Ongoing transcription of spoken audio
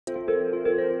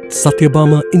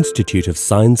Sathyabama Institute of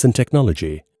Science and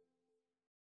Technology.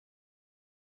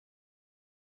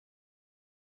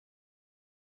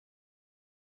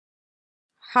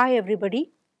 Hi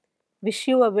everybody, wish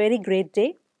you a very great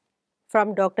day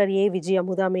from Dr. A. Viji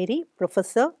Amutha,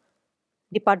 Professor,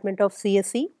 Department of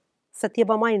CSE,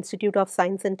 Sathyabama Institute of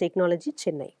Science and Technology,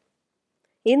 Chennai.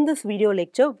 In this video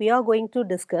lecture, we are going to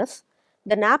discuss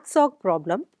the knapsack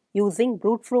problem using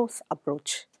brute force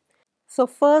approach. So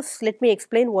first, let me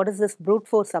explain what is this brute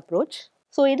force approach.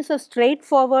 So it is a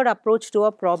straightforward approach to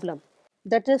a problem.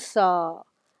 That is,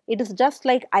 it is just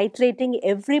like iterating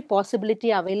every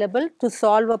possibility available to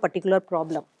solve a particular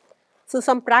problem. So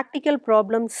some practical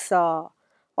problems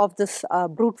of this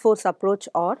brute force approach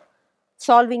are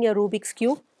solving a Rubik's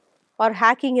cube or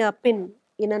hacking a pin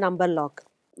in a number lock.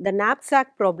 The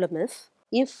knapsack problem is,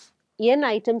 if n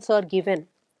items are given,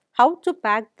 how to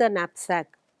pack the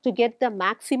knapsack to get the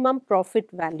maximum profit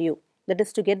value, that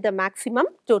is to get the maximum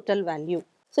total value.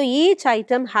 So each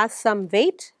item has some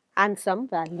weight and some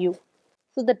value.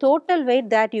 So the total weight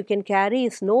that you can carry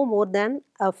is no more than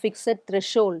a fixed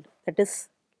threshold, that is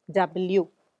W.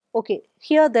 Okay,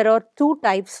 here there are two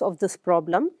types of this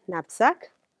problem,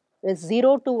 knapsack. There is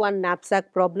 0 to 1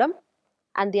 knapsack problem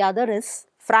and the other is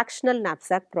fractional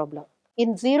knapsack problem.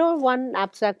 In 0-1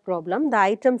 knapsack problem, the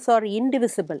items are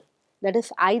indivisible. That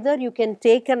is, either you can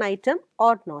take an item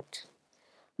or not.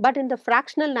 But in the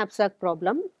fractional knapsack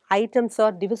problem, items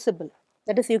are divisible.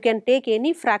 That is, you can take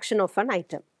any fraction of an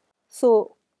item.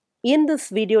 So, in this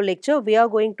video lecture, we are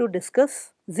going to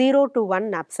discuss 0 to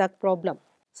 1 knapsack problem.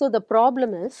 So, the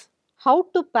problem is how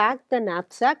to pack the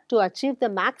knapsack to achieve the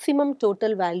maximum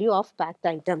total value of packed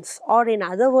items, or in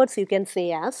other words, you can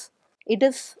say as it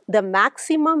is the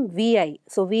maximum Vi.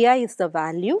 So, Vi is the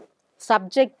value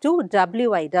subject to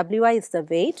Wi. Wi is the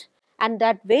weight, and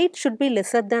that weight should be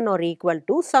lesser than or equal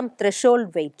to some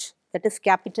threshold weight, that is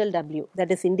capital W,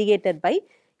 that is indicated by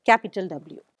capital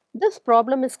W. This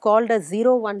problem is called a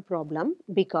 0-1 problem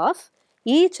because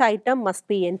each item must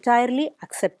be entirely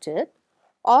accepted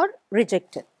or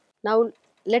rejected. Now,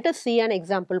 let us see an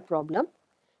example problem.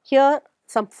 Here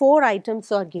some 4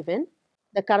 items are given.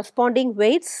 The corresponding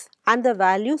weights and the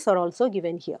values are also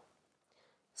given here.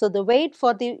 So, the weight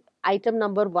for the item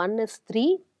number 1 is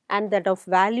 3 and that of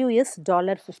value is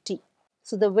 $50.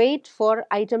 So, the weight for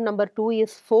item number 2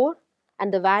 is 4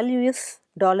 and the value is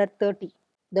 $30.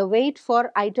 The weight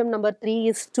for item number 3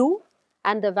 is 2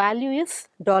 and the value is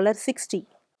 $60.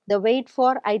 The weight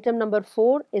for item number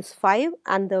 4 is 5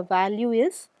 and the value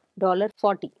is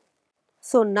 $40.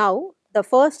 So, now the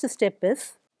first step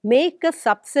is make a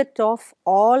subset of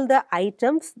all the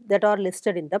items that are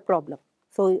listed in the problem.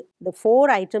 So, the 4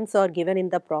 items are given in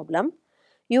the problem.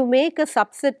 You make a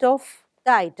subset of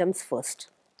the items first.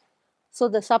 So,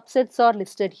 the subsets are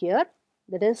listed here,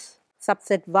 that is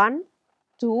subset 1,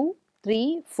 2,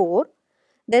 3, 4,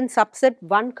 then subset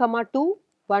 1, 2,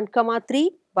 1,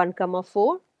 3, 1,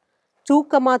 4, 2,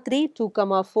 3, 2,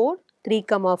 4, 3,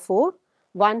 4,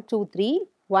 1, 2, 3,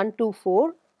 1, 2,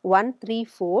 4, 1, 3,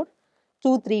 4,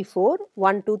 2, 3, 4,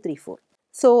 1, 2, 3, 4.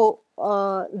 So,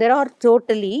 there are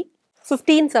totally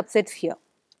 15 subsets here.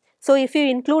 So, if you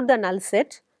include the null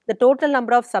set, the total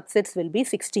number of subsets will be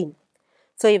 16.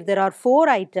 So, if there are 4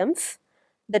 items,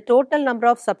 the total number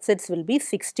of subsets will be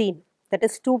 16, that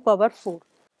is 2 power 4.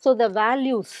 So, the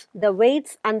values, the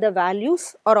weights and the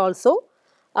values are also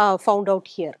found out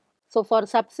here. So, for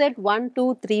subset 1,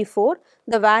 2, 3, 4,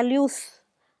 the values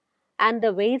and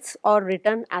the weights are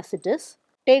written as it is.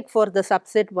 Take for the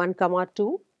subset 1,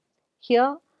 2,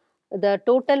 here the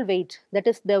total weight, that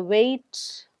is the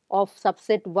weight of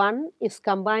subset 1 is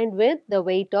combined with the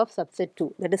weight of subset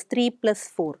 2, that is 3 plus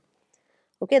 4.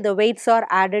 Okay, the weights are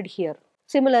added here.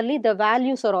 Similarly, the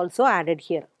values are also added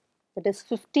here, that is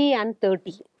 50 and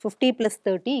 30. 50 plus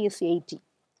 30 is 80.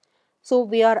 So,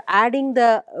 we are adding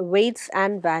the weights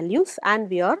and values and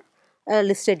we are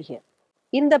listed here.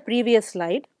 In the previous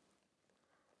slide,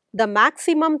 the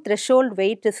maximum threshold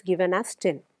weight is given as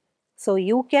 10. So,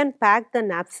 you can pack the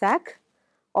knapsack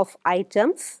of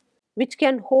items which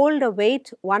can hold a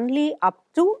weight only up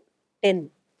to 10,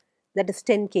 that is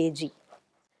 10 kg.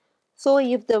 So,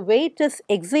 if the weight is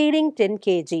exceeding 10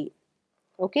 kg,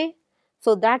 okay,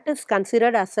 so that is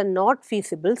considered as a not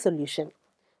feasible solution.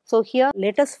 So, here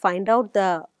let us find out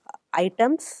the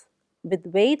items with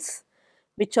weights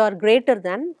which are greater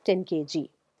than 10 kg.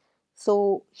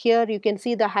 So, here you can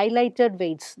see the highlighted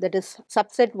weights, that is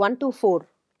subset 1 to 4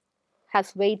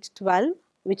 has weight 12,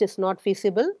 which is not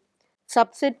feasible.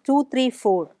 Subset 2, 3,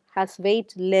 4 has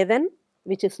weight 11,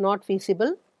 which is not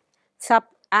feasible.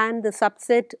 And the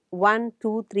subset 1,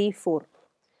 2, 3, 4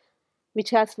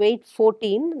 which has weight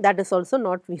 14, that is also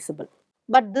not feasible.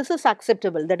 But this is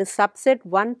acceptable, that is subset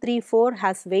 134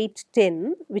 has weight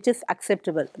 10, which is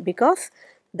acceptable because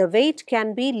the weight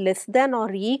can be less than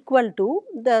or equal to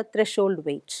the threshold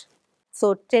weight.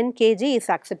 So 10 kg is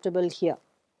acceptable here.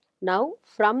 Now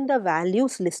from the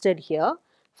values listed here,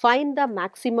 find the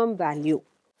maximum value.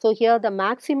 So here the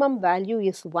maximum value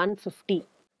is 150.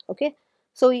 Okay.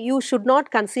 So you should not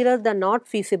consider the not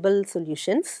feasible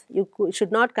solutions. You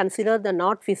should not consider the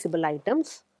not feasible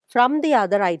items. From the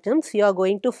other items, you are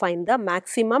going to find the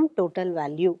maximum total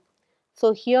value.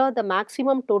 So here the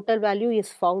maximum total value is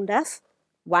found as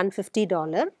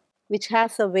 $150, which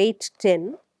has a weight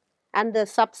 10, and the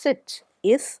subset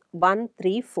is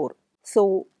 134.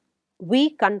 So we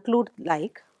conclude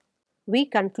that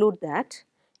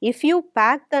if you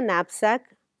pack the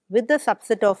knapsack with the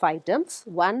subset of items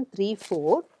 1, 3,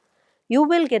 4, you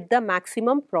will get the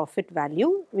maximum profit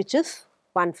value, which is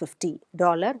 $150,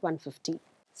 $150.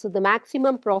 So the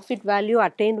maximum profit value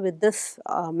attained with this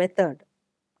method,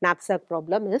 knapsack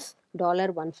problem, is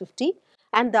 $150,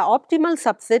 and the optimal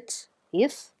subset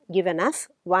is given as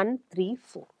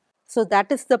 134. So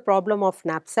that is the problem of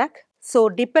knapsack. So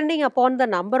depending upon the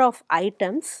number of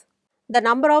items, the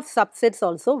number of subsets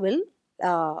also will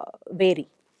vary.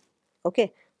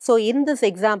 Okay. So in this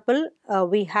example,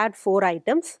 we had 4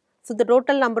 items. So the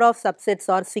total number of subsets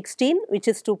are 16, which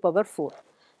is 2 power 4.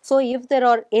 So if there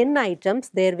are n items,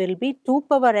 there will be 2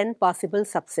 power n possible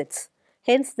subsets.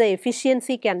 Hence the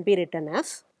efficiency can be written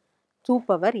as 2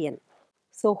 power n.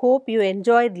 So hope you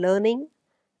enjoyed learning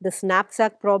this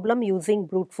knapsack problem using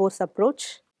brute force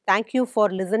approach. Thank you for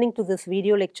listening to this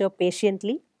video lecture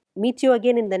patiently. Meet you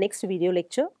again in the next video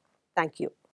lecture. Thank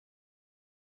you.